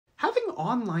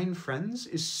online friends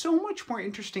is so much more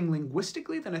interesting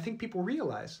linguistically than I think people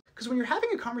realize. Because when you're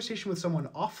having a conversation with someone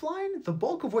offline, the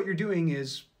bulk of what you're doing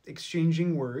is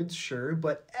exchanging words, sure,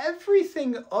 but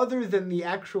everything other than the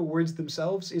actual words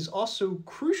themselves is also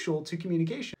crucial to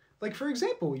communication. Like, for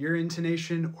example, your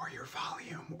intonation or your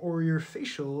volume or your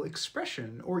facial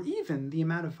expression or even the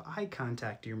amount of eye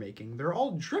contact you're making. They're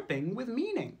all dripping with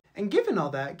meaning. And given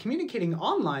all that, communicating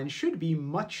online should be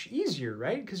much easier,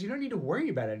 right? Because you don't need to worry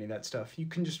about any of that stuff. You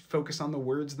can just focus on the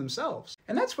words themselves.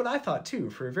 And that's what I thought too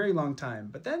for a very long time,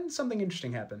 but then something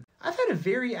interesting happened. I've had a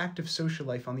very active social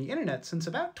life on the internet since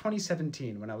about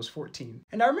 2017 when I was 14.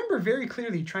 And I remember very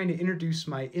clearly trying to introduce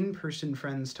my in-person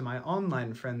friends to my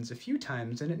online friends a few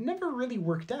times, and it never really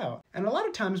worked out. And a lot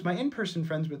of times my in-person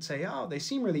friends would say, oh, they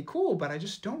seem really cool, but I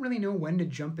just don't really know when to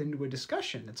jump into a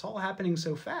discussion. It's all happening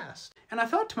so fast. And I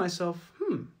thought to myself,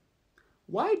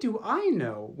 why do I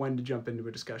know when to jump into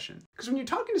a discussion? Because when you're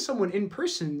talking to someone in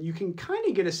person, you can kind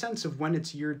of get a sense of when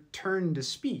it's your turn to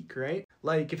speak, right?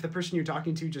 Like if the person you're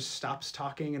talking to just stops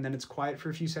talking and then it's quiet for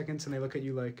a few seconds and they look at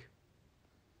you like...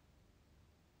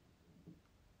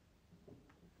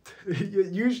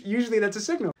 Usually that's a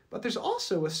signal. But there's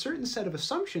also a certain set of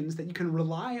assumptions that you can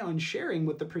rely on sharing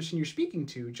with the person you're speaking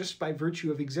to just by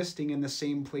virtue of existing in the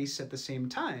same place at the same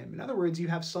time. In other words, you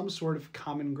have some sort of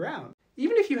common ground.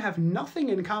 Even if you have nothing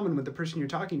in common with the person you're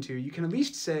talking to, you can at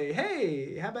least say,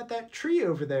 hey, how about that tree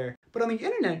over there? But on the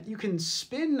internet, you can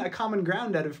spin a common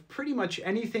ground out of pretty much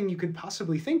anything you could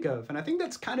possibly think of. And I think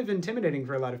that's kind of intimidating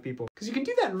for a lot of people. Because you can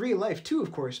do that in real life too,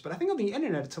 of course, but I think on the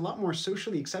internet, it's a lot more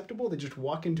socially acceptable to just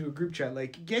walk into a group chat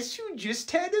like, guess who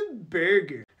just had a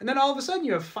burger? And then all of a sudden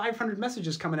you have 500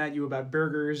 messages coming at you about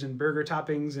burgers and burger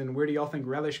toppings and where do y'all think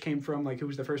relish came from? Like who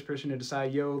was the first person to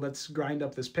decide, yo, let's grind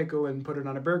up this pickle and put it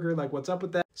on a burger? Like what's up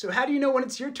with that? So how do you know when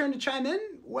it's your turn to chime in?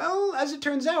 Well, as it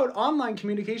turns out, online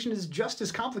communication is just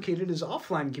as complicated as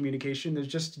offline communication. There's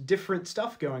just different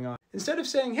stuff going on. Instead of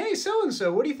saying, hey,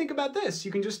 so-and-so, what do you think about this?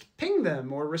 You can just ping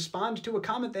them or respond to a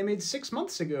comment they made 6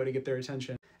 months ago to get their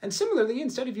attention. And similarly,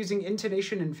 instead of using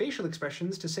intonation and facial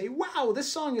expressions to say, wow,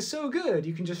 this song is so good,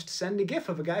 you can just send a gif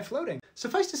of a guy floating.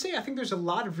 Suffice to say, I think there's a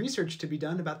lot of research to be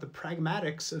done about the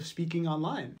pragmatics of speaking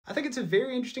online. I think it's a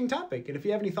very interesting topic, and if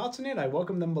you have any thoughts on it, I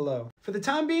welcome them below. For the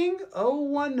time being,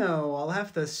 oh no, I'll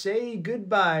have to say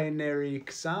goodbye, Neri,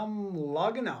 'cause I'm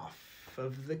logging off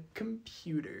of the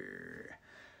computer.